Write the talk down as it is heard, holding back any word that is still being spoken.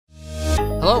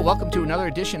Hello, welcome to another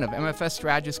edition of MFS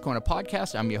Strategist Corner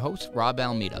Podcast. I'm your host, Rob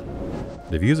Almeida.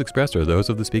 The views expressed are those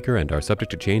of the speaker and are subject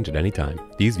to change at any time.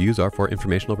 These views are for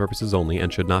informational purposes only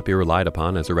and should not be relied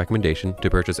upon as a recommendation to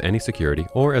purchase any security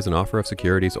or as an offer of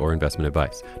securities or investment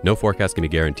advice. No forecast can be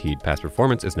guaranteed. Past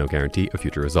performance is no guarantee of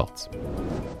future results.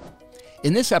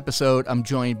 In this episode, I'm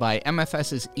joined by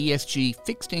MFS's ESG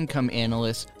fixed income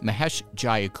analyst, Mahesh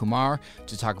Jayakumar,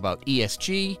 to talk about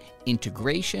ESG,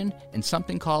 integration, and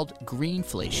something called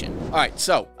Greenflation. All right,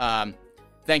 so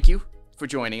thank you for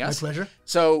joining us. My pleasure.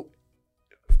 So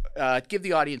give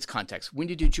the audience context. When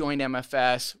did you join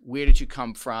MFS? Where did you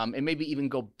come from? And maybe even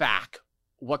go back.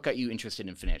 What got you interested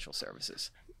in financial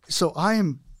services? So I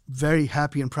am very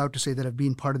happy and proud to say that I've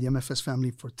been part of the MFS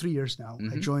family for 3 years now.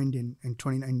 Mm-hmm. I joined in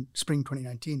spring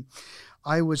 2019.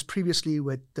 I was previously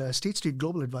with State Street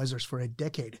Global Advisors for a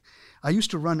decade. I used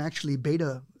to run actually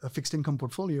beta fixed income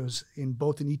portfolios in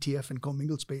both an ETF and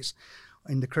commingled space,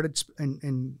 in the credits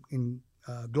in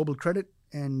global credit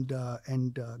and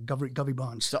govy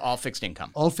bonds. So all fixed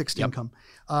income. All fixed income.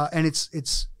 And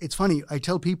it's funny. I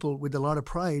tell people with a lot of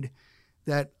pride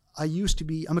that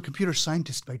I'm a computer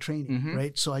scientist by training,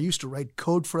 right? So I used to write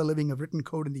code for a living. I've written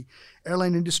code in the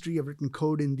airline industry. I've written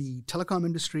code in the telecom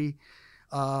industry.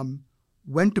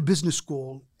 Went to business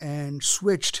school and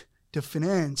switched to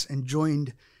finance and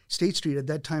joined State Street at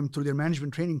that time through their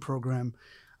management training program.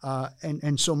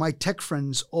 And so my tech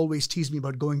friends always tease me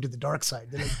about going to the dark side.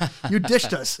 They're like, you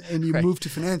ditched us and you moved to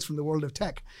finance from the world of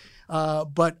tech.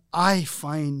 But I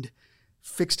find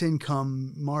fixed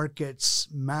income, markets,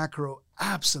 macro,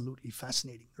 absolutely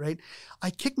fascinating, right?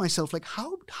 I kick myself like,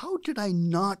 how did I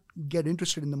not get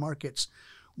interested in the markets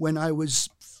when I was,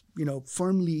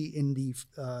 firmly in the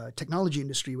technology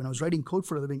industry, when I was writing code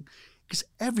for a living? Because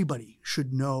everybody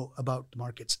should know about the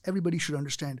markets. Everybody should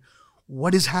understand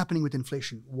what is happening with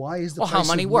inflation. Why is the price how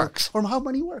money works. Or how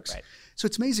money works. Right. So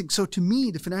it's amazing. So to me,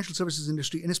 the financial services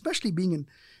industry, and especially being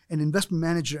an investment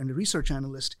manager and a research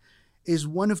analyst, is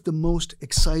one of the most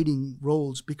exciting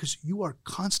roles because you are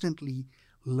constantly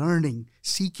learning,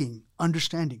 seeking,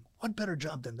 understanding. What better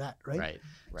job than that, right?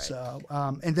 Right. So,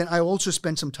 and then I also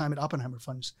spent some time at Oppenheimer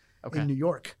Funds in New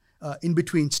York, in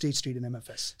between State Street and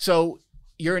MFS. So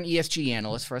you're an ESG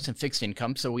analyst for us in fixed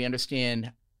income, so we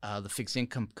understand the fixed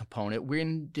income component.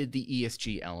 When did the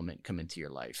ESG element come into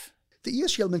your life? The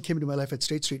ESG element came into my life at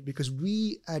State Street because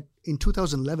in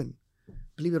 2011,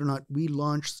 believe it or not, we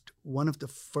launched one of the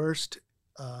first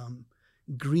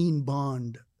green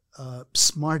bond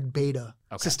smart beta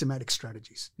systematic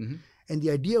strategies. Mm-hmm. And the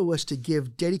idea was to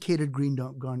give dedicated green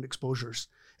bond exposures,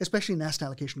 especially in asset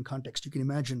allocation context. You can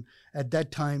imagine at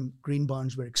that time, green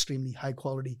bonds were extremely high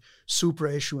quality,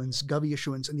 supra issuance, govy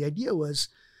issuance. And the idea was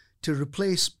to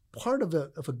replace part of a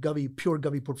pure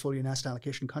govy portfolio in asset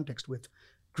allocation context with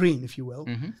green, if you will,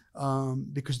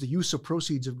 because the use of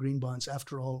proceeds of green bonds,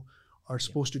 after all, are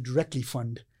supposed to directly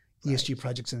fund ESG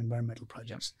projects and environmental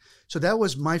projects. So that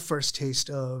was my first taste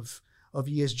of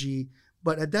ESG.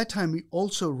 But at that time, we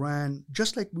also ran,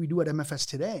 just like we do at MFS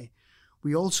today,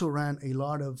 we also ran a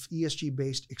lot of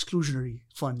ESG-based exclusionary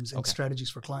funds and strategies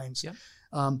for clients. Yep.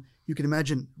 You can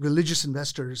imagine religious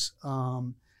investors,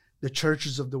 the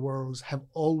churches of the world have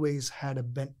always had a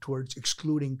bent towards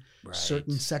excluding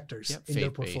certain sectors in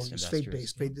their portfolios.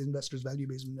 Faith-based, faith investors,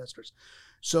 value-based investors.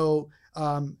 So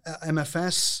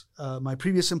MFS, my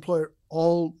previous employer,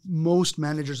 most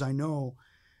managers I know,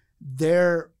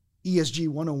 their ESG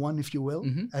 101, if you will,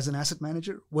 as an asset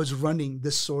manager, was running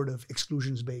this sort of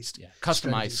exclusions-based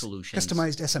customized solutions.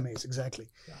 Customized SMAs, exactly.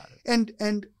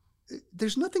 And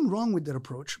there's nothing wrong with that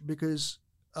approach because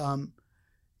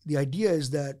the idea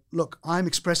is that, look, I'm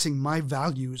expressing my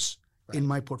values in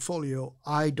my portfolio.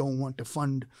 I don't want to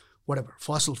fund whatever,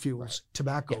 fossil fuels,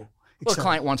 tobacco. Well, the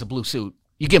client wants a blue suit.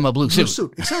 You give him a blue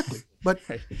suit. Exactly. But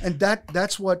and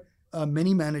that's what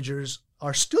many managers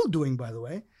are still doing, by the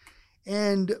way.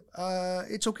 And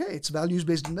it's okay. It's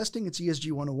values-based investing. It's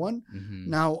ESG 101.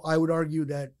 Now, I would argue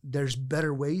that there's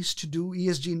better ways to do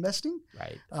ESG investing.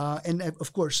 Right. And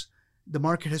of course, the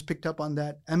market has picked up on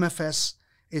that. MFS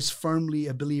is firmly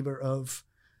a believer of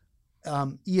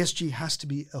ESG has to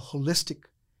be a holistic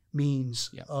means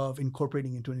of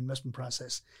incorporating into an investment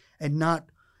process and not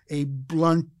a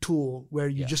blunt tool where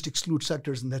you just exclude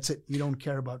sectors and that's it. You don't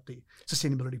care about the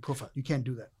sustainability profile. You can't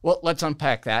do that. Well, let's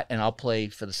unpack that, and I'll play,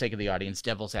 for the sake of the audience,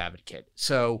 devil's advocate.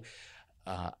 So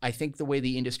I think the way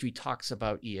the industry talks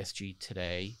about ESG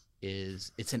today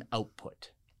is it's an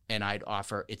output, and I'd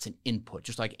offer it's an input,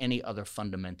 just like any other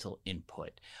fundamental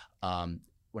input.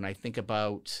 When I think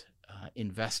about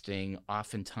investing,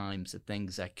 oftentimes the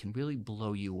things that can really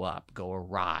blow you up, go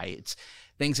awry, it's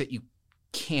things that you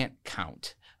can't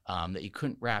count, that you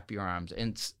couldn't wrap your arms,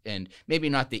 and maybe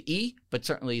not the E, but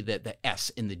certainly the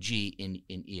S and the G in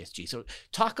ESG. So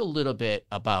talk a little bit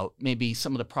about maybe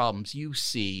some of the problems you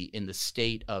see in the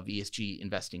state of ESG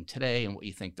investing today and what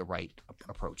you think the right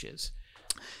approach is.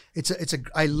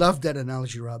 I love that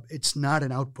analogy, Rob. It's not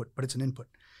an output, but it's an input.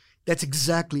 That's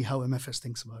exactly how MFS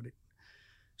thinks about it.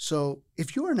 So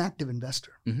if you're an active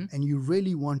investor and you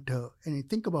really want to, and you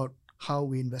think about how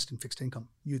we invest in fixed income,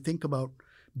 you think about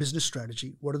business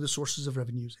strategy, what are the sources of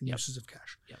revenues and uses of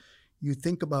cash? You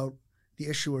think about the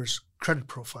issuer's credit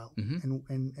profile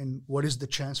and what is the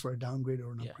chance for a downgrade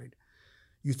or an upgrade.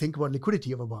 You think about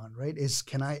liquidity of a bond, right?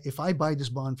 If I buy this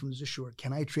bond from this issuer,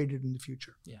 can I trade it in the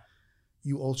future?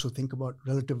 You also think about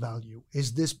relative value.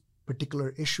 Is this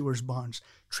particular issuer's bonds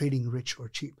trading rich or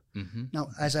cheap? Now,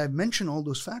 as I've mentioned all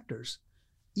those factors,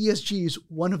 ESG is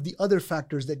one of the other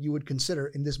factors that you would consider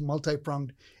in this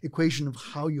multi-pronged equation of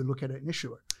how you look at an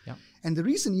issuer. And the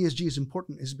reason ESG is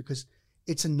important is because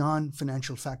it's a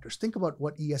non-financial factors. Think about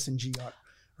what ES and G are,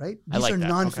 right? These are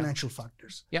non-financial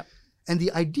factors. And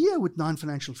the idea with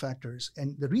non-financial factors,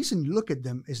 and the reason you look at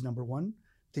them is, number one,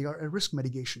 they are a risk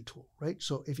mitigation tool, right?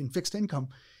 So if in fixed income,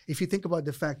 if you think about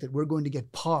the fact that we're going to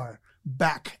get par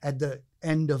back at the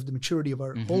end of the maturity of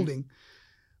our holding,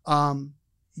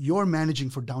 you're managing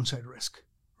for downside risk,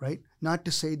 right? Not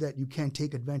to say that you can't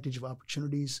take advantage of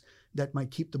opportunities that might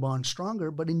keep the bond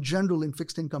stronger, but in general, in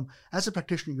fixed income, as a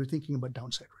practitioner, you're thinking about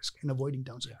downside risk and avoiding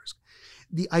downside risk.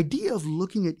 The idea of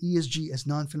looking at ESG as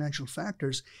non-financial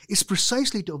factors is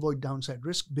precisely to avoid downside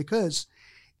risk, because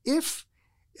if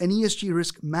an ESG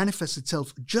risk manifests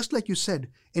itself, just like you said,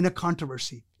 in a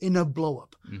controversy, in a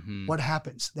blow-up, what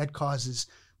happens? That causes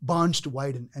bonds to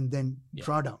widen and then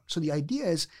draw down. So the idea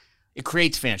is, it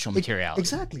creates financial materiality.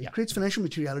 Exactly. It creates financial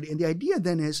materiality. And the idea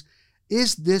then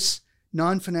is this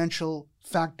non-financial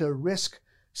factor risk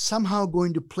somehow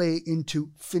going to play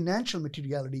into financial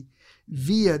materiality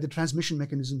via the transmission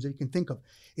mechanisms that you can think of?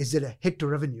 Is it a hit to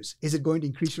revenues? Is it going to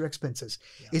increase your expenses?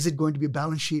 Is it going to be a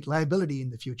balance sheet liability in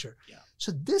the future?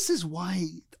 So this is why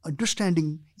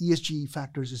understanding ESG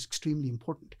factors is extremely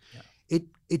important.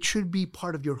 It should be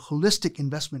part of your holistic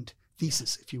investment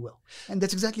thesis, if you will. And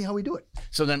that's exactly how we do it.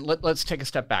 So then let's take a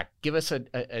step back. Give us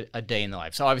a day in the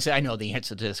life. So obviously I know the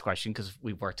answer to this question because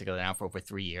we've worked together now for over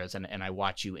 3 years, and I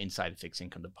watch you inside the fixed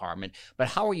income department. But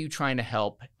how are you trying to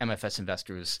help MFS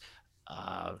investors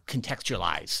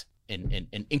contextualize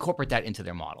and incorporate that into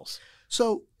their models?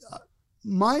 So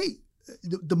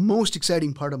the most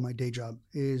exciting part of my day job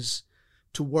is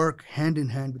to work hand in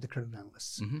hand with the credit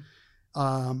analysts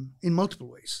in multiple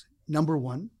ways. Number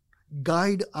one,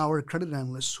 guide our credit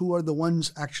analysts, who are the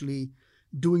ones actually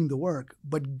doing the work,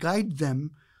 but guide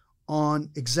them on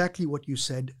exactly what you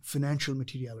said, financial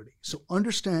materiality. So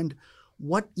understand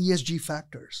what ESG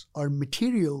factors are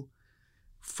material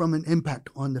from an impact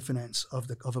on the finance of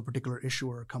a particular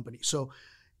issuer or company. So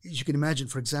as you can imagine,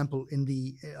 for example, in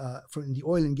the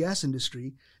oil and gas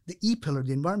industry, the E pillar,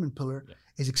 the environment pillar,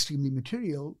 is extremely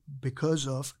material because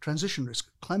of transition risk,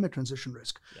 climate transition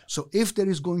risk. So if there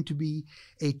is going to be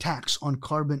a tax on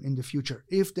carbon in the future,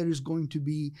 if there is going to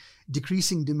be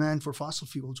decreasing demand for fossil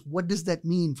fuels, what does that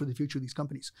mean for the future of these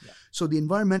companies? So the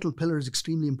environmental pillar is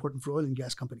extremely important for oil and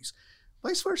gas companies.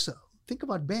 Vice versa, think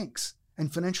about banks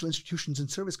and financial institutions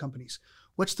and service companies.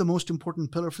 What's the most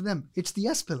important pillar for them? It's the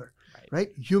S pillar,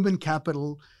 right? Human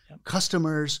capital,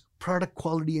 customers, product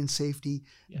quality and safety.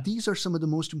 These are some of the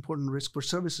most important risks for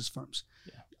services firms.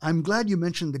 I'm glad you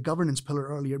mentioned the governance pillar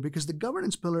earlier, because the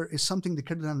governance pillar is something the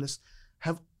credit analysts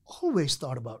have always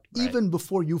thought about, even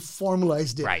before you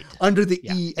formalized it under the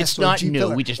E, S, or G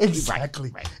pillar. We just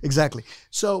exactly.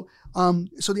 So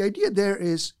the idea there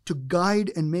is to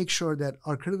guide and make sure that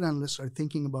our credit analysts are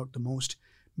thinking about the most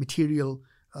material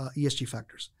ESG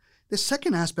factors. The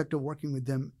second aspect of working with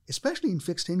them, especially in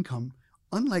fixed income,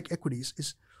 unlike equities,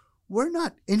 is we're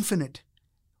not infinite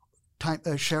time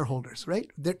shareholders, right?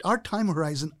 That our time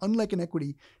horizon, unlike an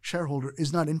equity shareholder,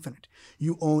 is not infinite.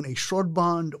 You own a short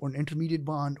bond or an intermediate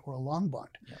bond or a long bond.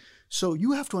 So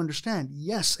you have to understand,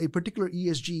 yes, a particular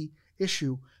ESG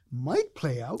issue might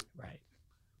play out,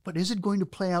 but is it going to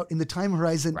play out in the time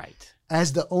horizon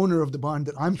as the owner of the bond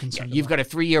that I'm concerned about? You've got a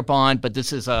 3-year bond, but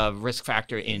this is a risk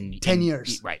factor in 10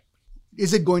 years.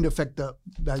 Is it going to affect the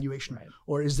valuation?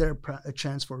 Or is there a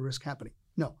chance for risk happening?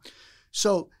 No.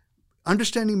 So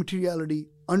understanding materiality,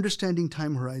 understanding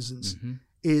time horizons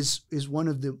is one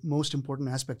of the most important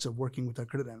aspects of working with our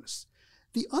credit analysts.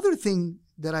 The other thing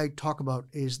that I talk about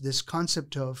is this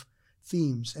concept of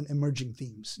themes and emerging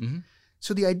themes.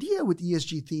 So the idea with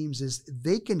ESG themes is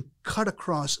they can cut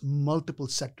across multiple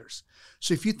sectors.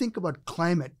 So if you think about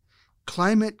climate,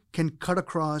 climate can cut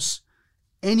across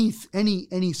any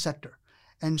sector.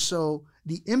 And so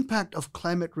the impact of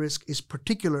climate risk is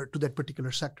particular to that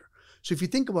particular sector. So if you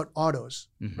think about autos,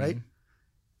 right?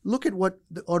 Look at what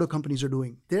the auto companies are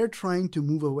doing. They're trying to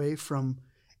move away from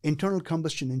internal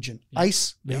combustion engine,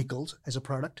 ICE vehicles as a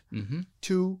product,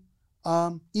 to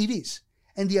EVs.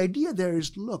 And the idea there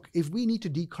is, look, if we need to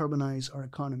decarbonize our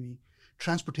economy,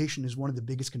 transportation is one of the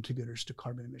biggest contributors to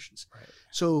carbon emissions. Right.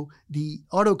 So the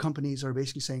auto companies are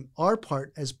basically saying our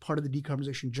part as part of the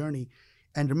decarbonization journey,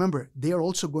 and remember, they are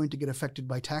also going to get affected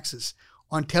by taxes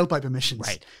on tailpipe emissions.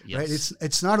 Right. Yes. Right.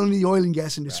 It's not only the oil and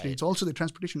gas industry, it's also the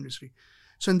transportation industry.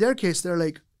 So in their case, they're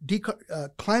like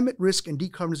climate risk and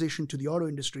decarbonization to the auto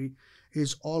industry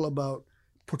is all about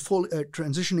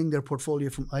transitioning their portfolio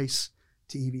from ICE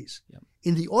to EVs. Yep.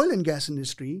 In the oil and gas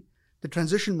industry, the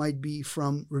transition might be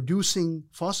from reducing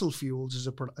fossil fuels as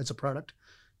a product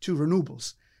to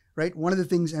renewables, right? One of the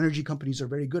things energy companies are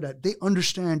very good at, they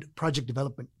understand project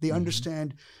development. They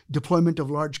understand deployment of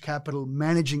large capital,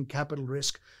 managing capital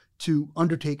risk to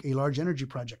undertake a large energy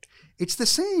project. It's the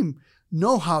same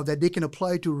know-how that they can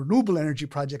apply to renewable energy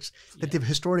projects that they've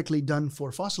historically done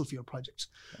for fossil fuel projects.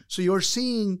 So you're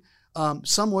seeing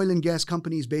some oil and gas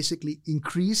companies basically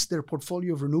increase their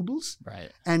portfolio of renewables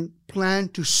and plan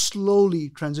to slowly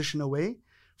transition away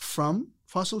from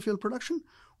fossil fuel production,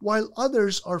 while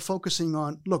others are focusing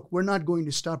on, look, we're not going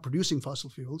to stop producing fossil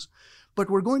fuels, but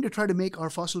we're going to try to make our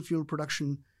fossil fuel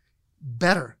production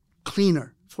better,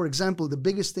 cleaner. For example, the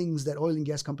biggest things that oil and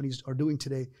gas companies are doing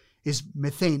today is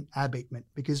methane abatement,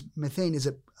 because methane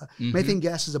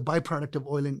gas is a byproduct of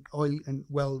oil and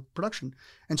well production.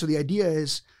 And so the idea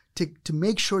is to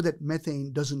make sure that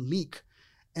methane doesn't leak.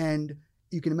 And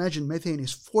you can imagine methane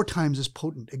is 4 times as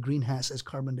potent a greenhouse as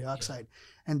carbon dioxide.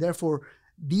 And therefore,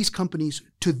 these companies,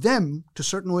 to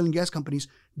certain oil and gas companies,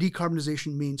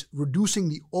 decarbonization means reducing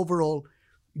the overall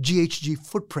GHG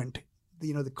footprint,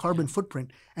 the carbon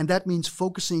footprint. And that means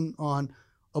focusing on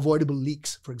avoidable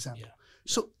leaks, for example.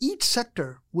 So each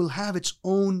sector will have its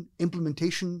own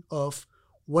implementation of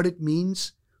what it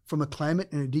means from a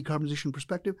climate and a decarbonization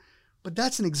perspective. But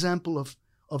that's an example of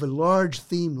a large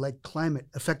theme like climate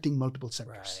affecting multiple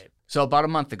sectors. Right. So about a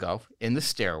month ago in the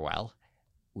stairwell,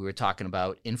 we were talking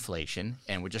about inflation,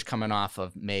 and we're just coming off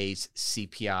of May's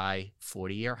CPI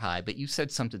 40-year high. But you said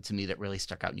something to me that really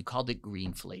stuck out, and you called it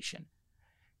Greenflation.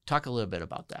 Talk a little bit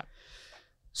about that.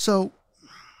 So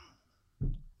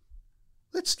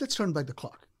let's turn back the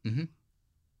clock.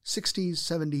 60s,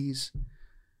 70s,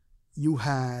 you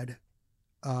had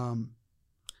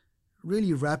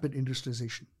really rapid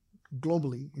industrialization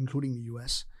globally, including the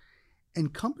US.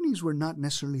 And companies were not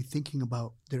necessarily thinking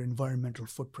about their environmental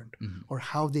footprint or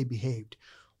how they behaved.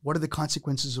 What are the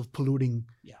consequences of polluting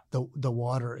the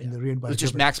water in the environment? It's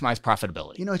just maximize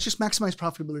profitability. It's just maximize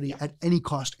profitability at any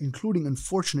cost, including,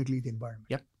 unfortunately, the environment.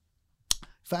 Yep.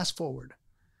 Fast forward.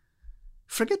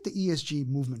 Forget the ESG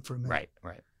movement for a minute.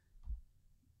 Right.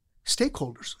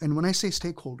 Stakeholders, and when I say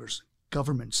stakeholders,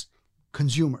 governments,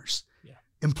 consumers,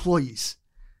 employees,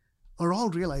 are all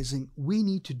realizing we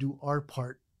need to do our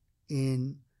part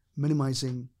in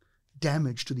minimizing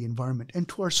damage to the environment and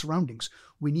to our surroundings.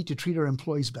 We need to treat our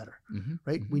employees better,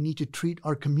 right? We need to treat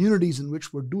our communities in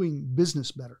which we're doing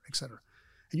business better, et cetera.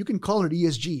 And you can call it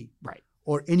ESG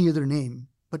or any other name,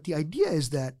 but the idea is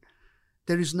that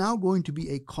there is now going to be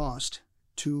a cost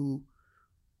to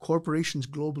corporations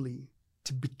globally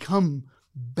to become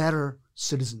better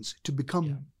citizens, to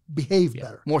behave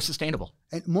better. More sustainable.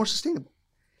 And more sustainable.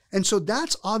 And so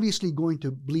that's obviously going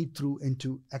to bleed through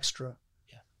into extra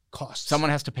costs. Someone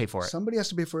has to pay for it. Somebody has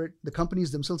to pay for it. The companies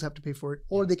themselves have to pay for it,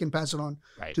 or they can pass it on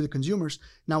to the consumers.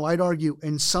 Now, I'd argue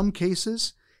in some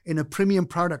cases, in a premium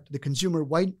product, the consumer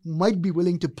might be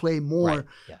willing to pay more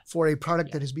for a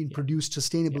product that has been produced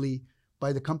sustainably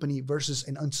by the company versus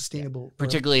an unsustainable.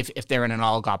 Particularly if they're in an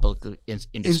oligopoly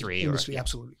industry.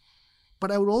 Absolutely.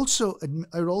 But I would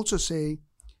also say,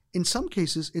 in some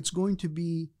cases, it's going to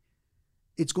be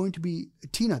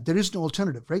TINA. There is no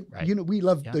alternative, right? We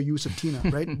love the use of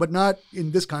TINA, right? But not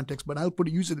in this context, but I'll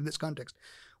use it in this context,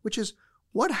 which is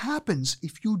what happens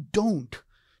if you don't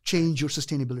change your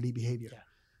sustainability behavior?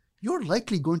 You're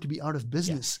likely going to be out of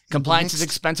business. Compliance is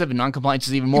expensive and non-compliance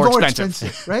is even more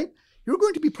expensive. Right? You're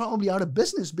going to be probably out of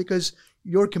business because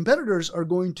your competitors are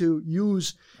going to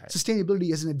use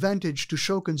sustainability as an advantage to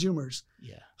show consumers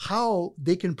how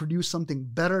they can produce something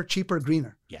better, cheaper,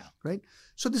 greener. Right?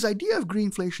 So this idea of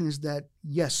greenflation is that,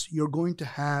 yes, you're going to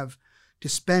have to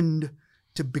spend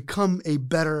to become a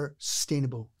better,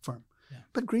 sustainable firm.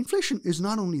 But greenflation is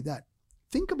not only that.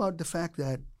 Think about the fact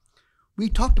that we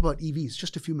talked about EVs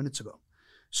just a few minutes ago.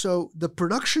 So the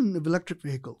production of electric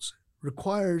vehicles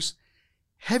requires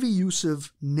heavy use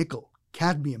of nickel,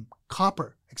 cadmium,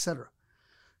 copper, etc.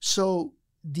 So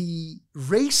the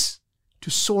race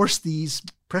to source these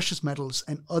precious metals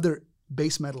and other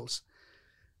base metals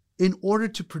in order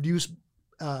to produce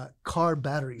car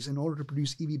batteries, in order to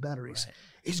produce EV batteries,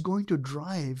 is going to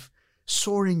drive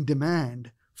soaring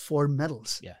demand for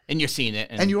metals. Yeah, and you're seeing it.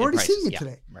 And you're already prices. seeing it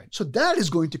today. Right. So that is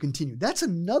going to continue. That's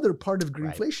another part of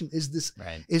greenflation is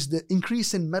the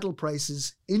increase in metal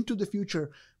prices into the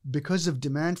future because of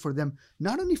demand for them,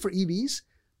 not only for EVs,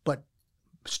 but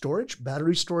storage,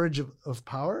 battery storage of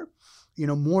power,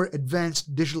 more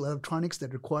advanced digital electronics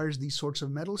that requires these sorts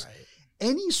of metals. Right.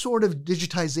 Any sort of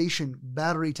digitization,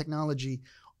 battery technology,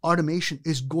 automation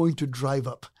is going to drive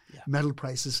up metal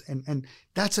prices. And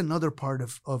that's another part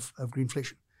of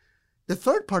greenflation. The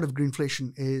third part of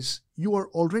greenflation is you are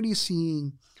already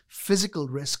seeing physical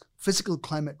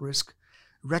climate risk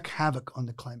wreak havoc on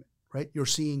the climate, right? You're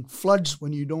seeing floods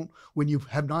when you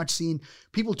have not seen.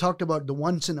 People talked about the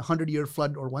once in a 100-year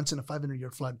flood or once in a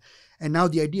 500-year flood. And now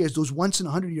the idea is those once in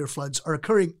a 100-year floods are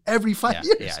occurring every 5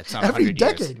 years, it's not every 100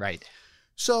 decade. Years. Right.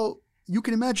 So you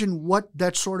can imagine what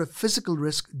that sort of physical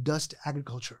risk does to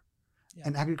agriculture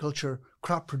and agriculture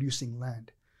crop producing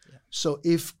land. Yeah. So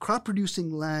if crop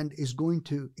producing land is going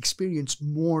to experience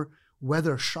more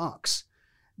weather shocks,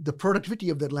 the productivity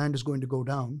of that land is going to go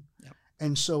down. Yep.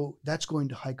 And so that's going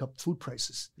to hike up food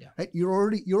prices. Yeah. Right? You're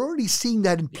already seeing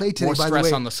that in play today, more by the way. More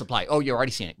stress on the supply. Oh, you're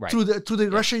already seeing it. Right. Through the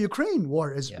Russia-Ukraine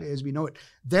war as we know it.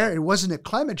 There, it wasn't a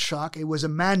climate shock. It was a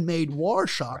man-made war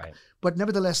shock. Right. But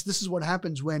nevertheless, this is what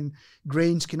happens when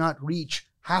grains cannot reach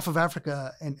half of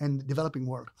Africa and the developing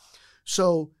world.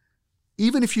 So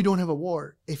even if you don't have a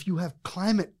war, if you have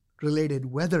climate-related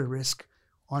weather risk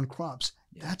on crops,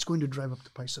 that's going to drive up the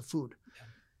price of food.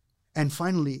 Yeah. And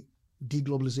finally,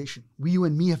 deglobalization. You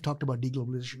and me have talked about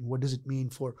deglobalization. What does it mean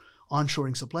for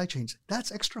onshoring supply chains?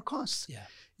 That's extra costs. Yeah.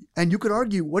 And you could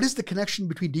argue, what is the connection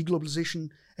between deglobalization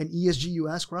and ESG, you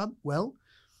ask, Rob? Well,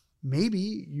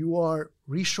 maybe you are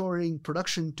reshoring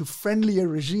production to friendlier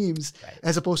regimes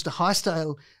as opposed to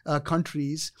hostile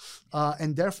countries.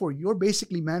 And therefore, you're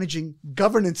basically managing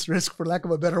governance risk, for lack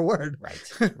of a better word,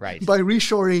 right. by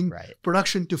reshoring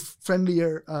production to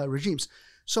friendlier regimes.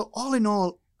 So all in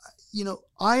all,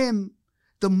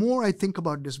 the more I think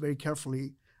about this very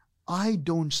carefully, I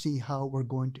don't see how we're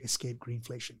going to escape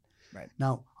greenflation. Right.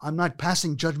 Now, I'm not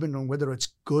passing judgment on whether it's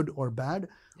good or bad.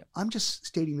 Yep. I'm just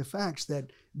stating the facts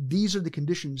that these are the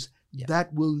conditions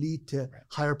that will lead to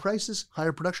higher prices,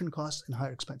 higher production costs, and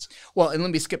higher expenses. Well, and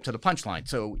let me skip to the punchline.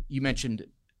 So you mentioned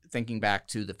thinking back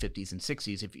to the 50s and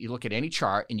 60s, if you look at any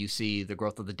chart and you see the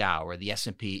growth of the Dow or the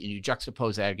S&P and you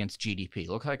juxtapose that against GDP, it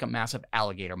looks like a massive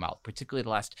alligator mouth, particularly the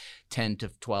last 10 to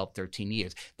 12, 13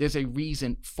 years. There's a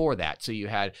reason for that. So you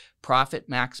had profit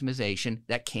maximization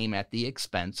that came at the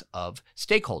expense of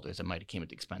stakeholders. It might have came at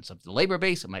the expense of the labor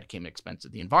base. It might have came at the expense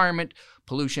of the environment,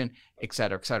 pollution, et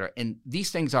cetera, et cetera. And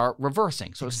these things are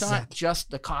reversing. So it's not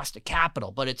just the cost of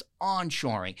capital, but it's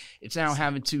onshoring. It's now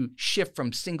having to shift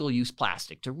from single-use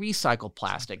plastic to recycled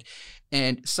plastic,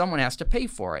 and someone has to pay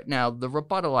for it. Now, the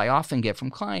rebuttal I often get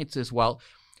from clients is, well,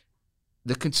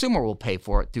 the consumer will pay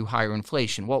for it through higher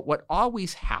inflation. Well, what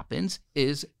always happens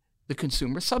is the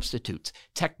consumer substitutes.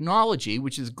 Technology,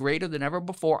 which is greater than ever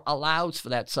before, allows for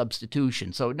that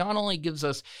substitution. So it not only gives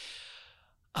us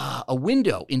a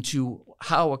window into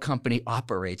how a company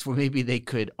operates, where maybe they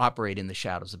could operate in the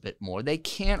shadows a bit more. They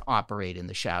can't operate in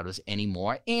the shadows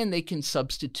anymore, and they can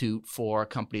substitute for a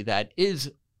company that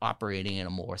is operating in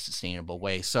a more sustainable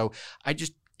way. So it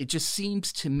just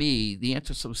seems to me the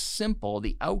answer is so simple,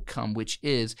 the outcome, which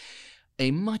is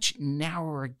a much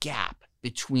narrower gap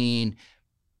between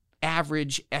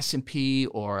average S&P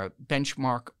or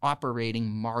benchmark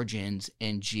operating margins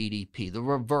and GDP, the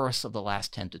reverse of the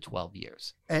last 10 to 12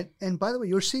 years. And by the way,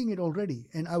 you're seeing it already.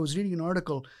 And I was reading an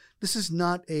article. This is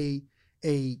not in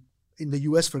the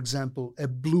US, for example, a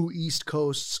blue East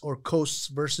Coasts or coasts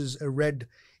versus a red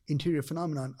interior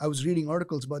phenomenon. I was reading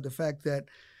articles about the fact that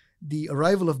the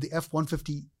arrival of the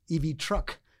F-150 EV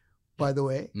truck, by the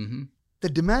way, the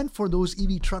demand for those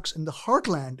EV trucks in the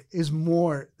heartland is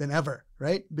more than ever,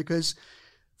 right? Because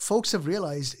folks have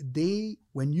realized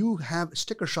when you have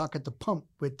sticker shock at the pump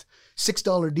with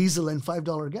 $6 diesel and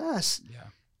 $5 gas,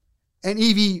 an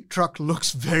EV truck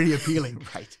looks very appealing.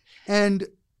 Right. And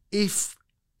if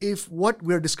what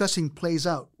we're discussing plays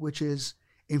out, which is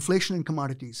inflation in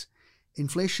commodities,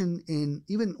 inflation in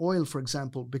even oil, for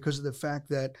example, because of the fact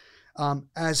that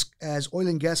as oil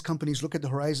and gas companies look at the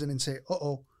horizon and say,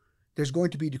 there's going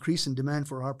to be a decrease in demand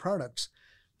for our products,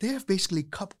 they have basically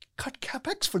cut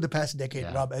capex for the past decade,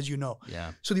 Rob, as you know.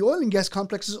 Yeah. So the oil and gas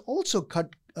complexes also cut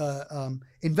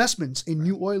investments in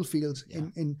new oil fields,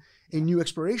 in new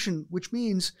exploration, which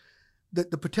means that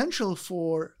the potential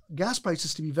for gas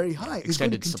prices to be very high is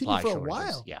going to continue for a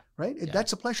while, right? That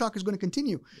supply shock is going to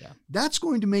continue. Yeah. That's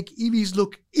going to make EVs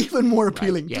look even more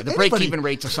appealing. Yeah, the break-even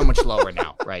rates are so much lower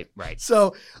now. Right.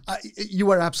 So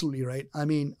you are absolutely right. I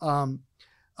mean,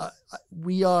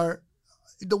 we are,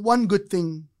 the one good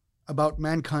thing about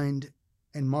mankind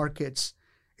and markets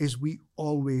is we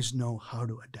always know how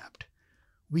to adapt.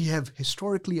 We have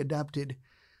historically adapted,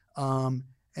 and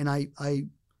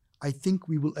I think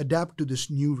we will adapt to this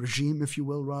new regime, if you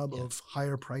will, Rob, of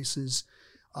higher prices,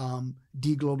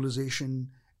 deglobalization,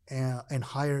 and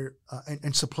higher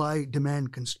and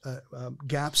supply-demand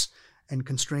gaps and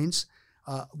constraints.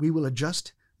 We will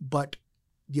adjust, but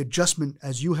the adjustment,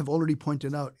 as you have already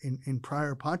pointed out in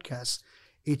prior podcasts,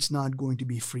 it's not going to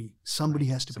be free. Somebody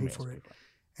has to pay for it.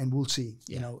 And we'll see.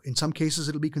 Yeah. You know, in some cases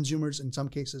it'll be consumers. In some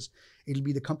cases it'll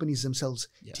be the companies themselves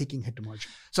taking hit to margin.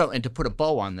 So, and to put a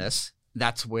bow on this,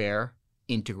 that's where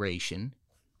integration,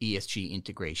 ESG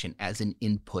integration as an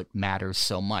input matters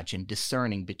so much, and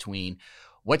discerning between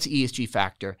what's ESG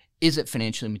factor, is it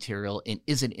financially material, and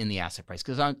is it in the asset price?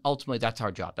 Because ultimately that's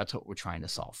our job. That's what we're trying to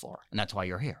solve for. And that's why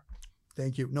you're here.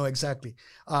 Thank you. No, exactly.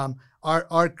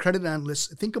 Our credit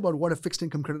analysts, think about what a fixed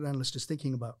income credit analyst is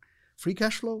thinking about. Free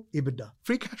cash flow, EBITDA.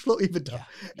 Free cash flow, EBITDA. Yeah.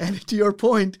 And to your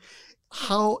point,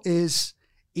 how is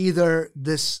this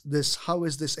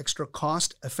extra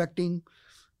cost affecting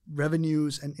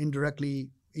revenues and indirectly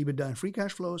EBITDA and free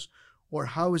cash flows, or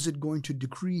how is it going to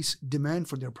decrease demand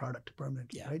for their product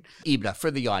permanently, right? EBITDA, for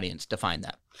the audience, define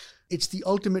that. It's the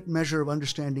ultimate measure of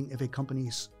understanding if a company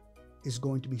is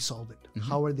going to be solvent. Mm-hmm.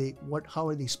 How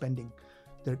are they spending?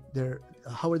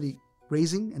 How are they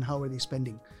raising and how are they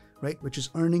spending, right? Which is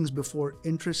earnings before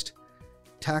interest,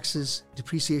 taxes,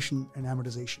 depreciation, and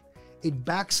amortization. It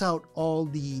backs out all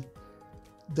the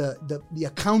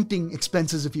accounting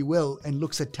expenses, if you will, and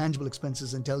looks at tangible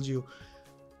expenses and tells you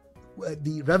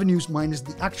the revenues minus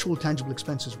the actual tangible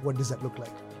expenses. What does that look like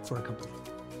for a company?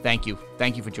 Thank you.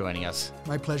 Thank you for joining us.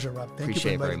 My pleasure, Rob.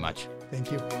 Appreciate it very much.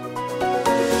 Thank you.